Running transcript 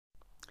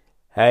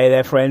Hey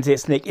there, friends.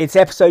 It's Nick. It's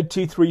episode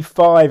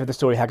 235 of the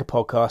Story Hacker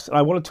podcast, and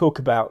I want to talk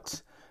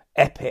about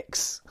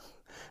epics.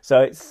 So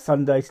it's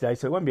Sunday today,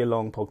 so it won't be a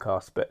long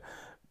podcast, but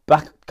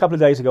back a couple of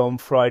days ago on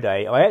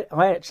Friday, I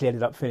actually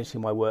ended up finishing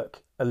my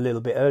work a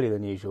little bit earlier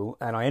than usual,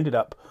 and I ended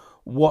up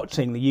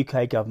watching the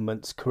UK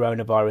government's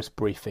coronavirus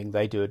briefing.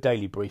 They do a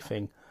daily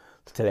briefing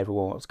to tell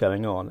everyone what's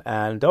going on,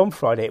 and on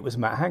Friday it was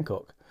Matt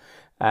Hancock.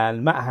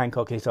 And Matt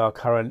Hancock is our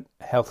current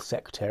health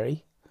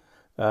secretary.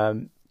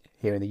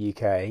 Here in the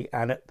UK,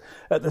 and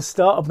at the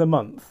start of the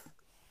month,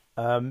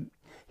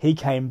 he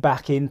came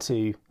back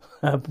into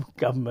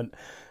government,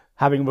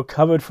 having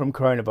recovered from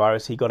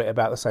coronavirus. He got it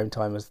about the same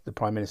time as the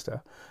Prime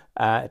Minister,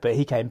 but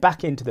he came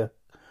back into the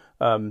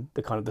kind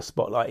of the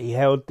spotlight. He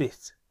held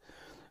this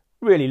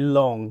really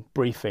long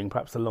briefing,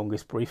 perhaps the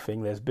longest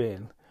briefing there's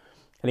been,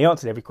 and he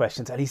answered every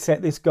question. And he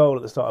set this goal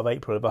at the start of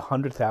April of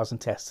 100,000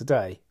 tests a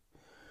day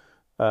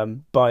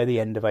by the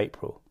end of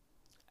April.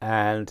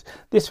 And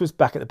this was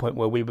back at the point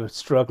where we were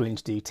struggling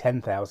to do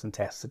 10,000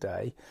 tests a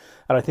day.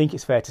 And I think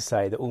it's fair to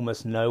say that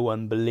almost no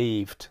one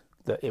believed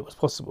that it was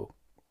possible.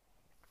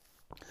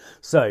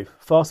 So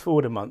fast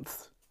forward a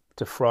month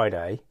to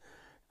Friday,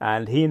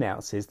 and he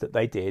announces that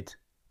they did,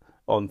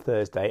 on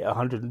Thursday,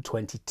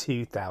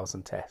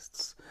 122,000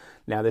 tests.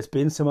 Now, there's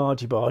been some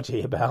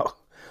argy-bargy about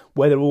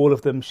whether all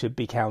of them should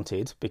be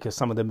counted, because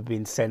some of them have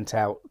been sent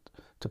out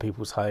to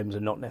people's homes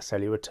and not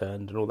necessarily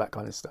returned and all that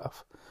kind of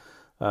stuff.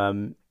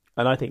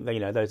 And I think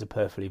that, those are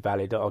perfectly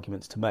valid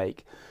arguments to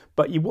make.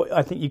 But what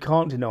I think you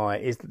can't deny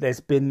is that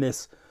there's been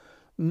this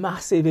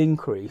massive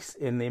increase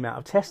in the amount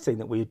of testing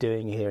that we're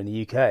doing here in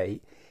the UK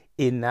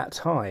in that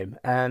time.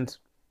 And,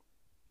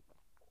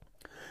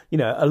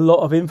 a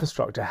lot of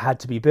infrastructure had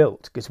to be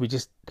built because we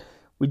just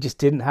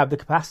didn't have the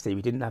capacity.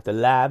 We didn't have the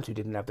labs. We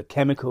didn't have the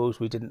chemicals.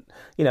 We didn't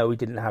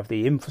have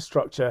the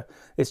infrastructure.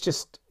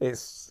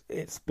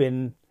 It's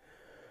been,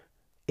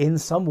 in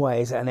some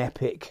ways, an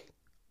epic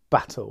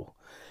battle.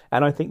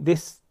 And I think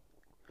this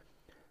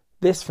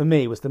for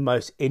me was the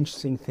most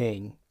interesting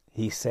thing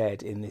he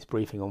said in this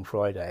briefing on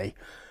Friday,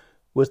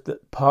 was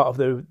that part of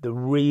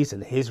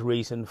his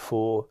reason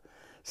for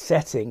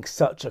setting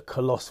such a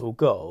colossal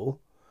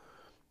goal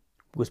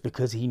was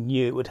because he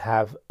knew it would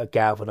have a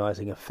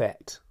galvanizing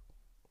effect.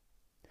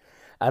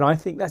 And I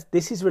think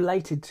this is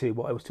related to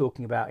what I was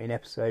talking about in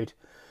episode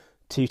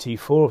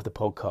 224 of the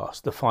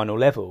podcast, the final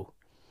level.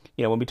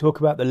 When we talk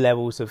about the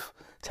levels of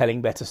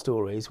telling better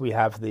stories, we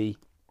have the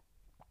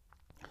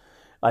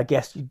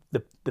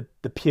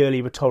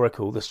purely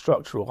rhetorical, the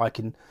structural. I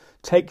can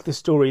take the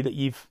story that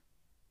you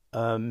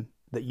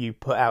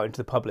put out into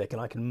the public, and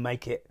I can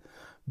make it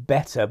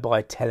better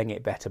by telling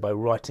it better, by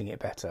writing it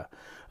better.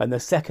 And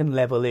the second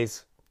level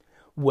is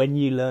when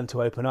you learn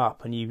to open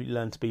up and you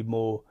learn to be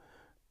more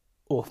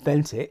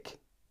authentic,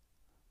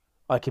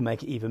 I can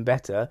make it even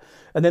better.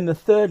 And then the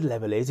third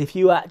level is if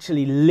you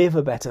actually live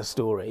a better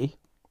story,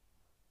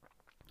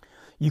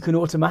 you can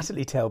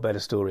automatically tell better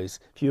stories,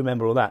 if you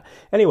remember all that.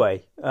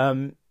 Anyway,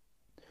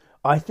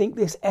 I think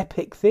this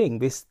epic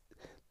thing,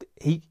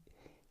 he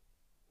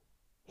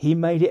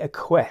made it a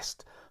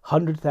quest.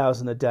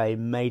 100,000 a day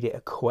made it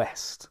a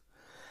quest.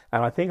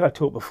 And I think I've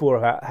talked before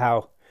about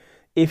how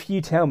if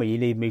you tell me you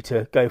need me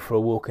to go for a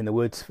walk in the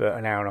woods for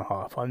an hour and a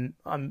half,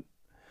 I'm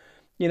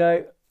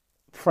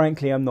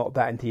frankly, I'm not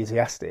that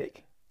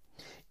enthusiastic.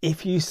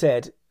 If you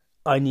said,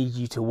 I need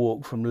you to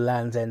walk from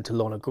Land's End to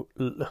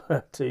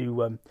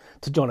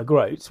John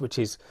O'Groats, which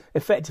is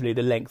effectively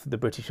the length of the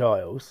British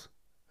Isles,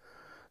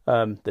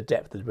 the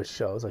depth of the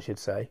British Isles, I should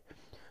say.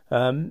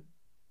 A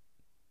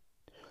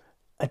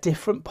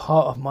different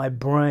part of my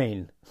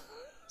brain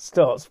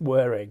starts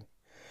whirring.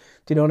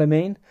 Do you know what I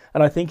mean?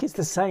 And I think it's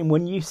the same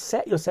when you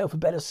set yourself a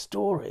better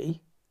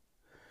story.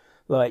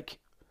 Like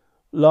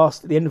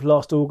at the end of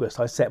last August,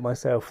 I set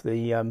myself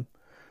the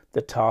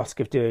task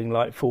of doing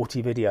like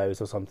 40 videos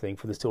or something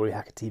for the Story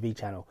Hacker TV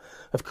channel,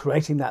 of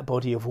creating that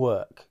body of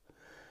work.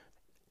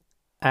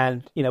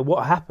 And,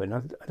 what happened, I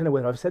don't know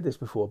whether I've said this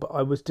before, but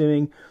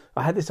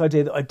I had this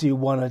idea that I'd do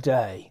one a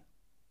day.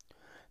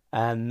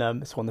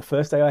 And so on the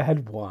first day I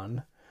had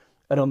one,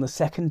 and on the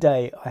second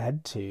day I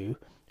had two,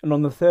 and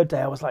on the third day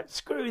I was like,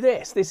 screw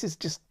this is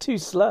just too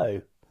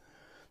slow.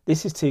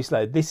 This is too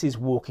slow. This is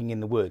walking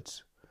in the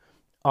woods.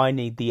 I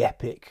need the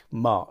epic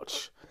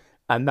march.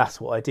 And that's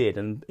what I did.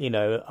 And,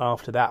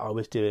 after that, I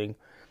was doing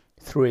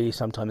 3,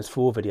 sometimes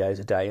 4 videos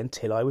a day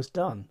until I was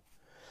done.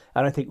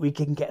 And I think we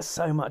can get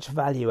so much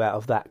value out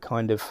of that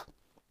kind of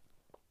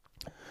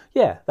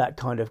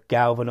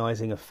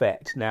galvanizing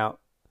effect. Now,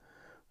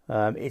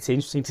 it's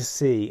interesting to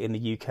see in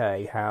the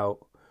UK how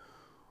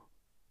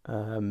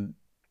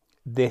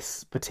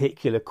this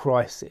particular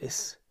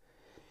crisis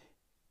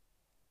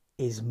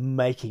is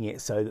making it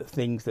so that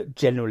things that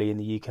generally in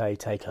the UK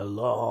take a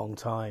long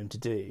time to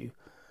do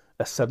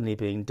are suddenly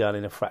being done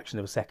in a fraction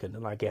of a second.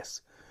 And I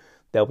guess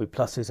there'll be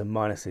pluses and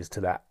minuses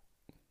to that.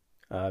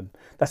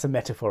 That's a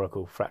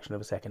metaphorical fraction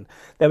of a second.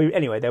 There'll be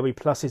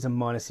pluses and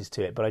minuses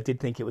to it. But I did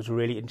think it was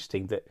really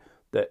interesting that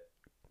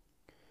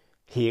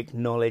he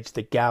acknowledged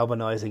the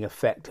galvanizing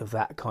effect of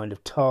that kind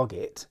of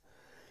target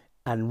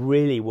And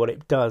really what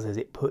it does is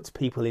it puts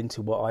people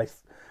into what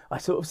I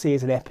sort of see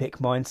as an epic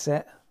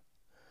mindset.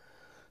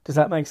 Does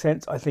that make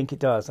sense? I think it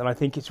does. And I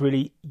think it's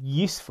really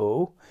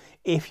useful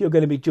if you're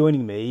going to be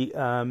joining me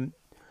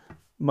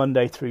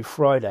Monday through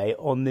Friday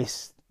on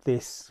this,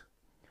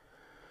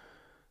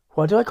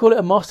 why do I call it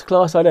a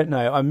masterclass? I don't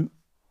know. I'm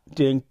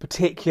doing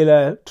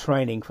particular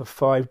training for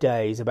 5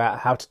 days about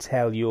how to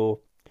tell your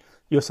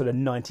sort of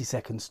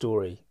 90-second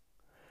story.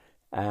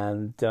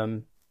 And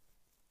the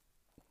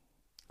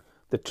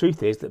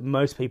truth is that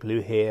most people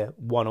who hear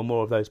one or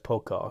more of those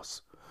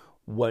podcasts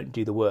won't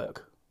do the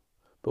work.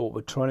 But what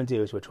we're trying to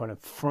do is we're trying to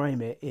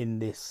frame it in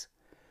this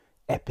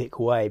epic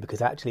way,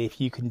 because actually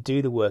if you can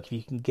do the work, if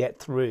you can get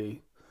through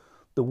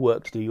the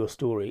work to do your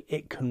story,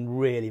 it can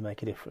really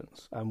make a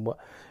difference. And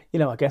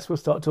I guess we'll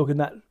start talking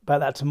about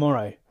that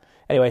tomorrow.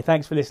 Anyway,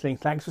 thanks for listening.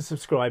 Thanks for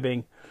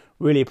subscribing.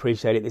 Really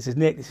appreciate it. This is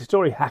Nick. This is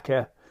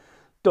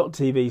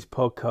StoryHacker.tv's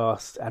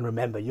podcast. And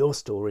remember, your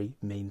story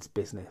means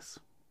business.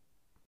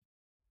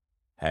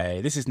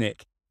 Hey, this is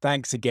Nick.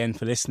 Thanks again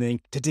for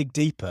listening. To dig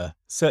deeper,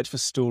 search for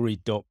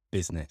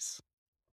story.business.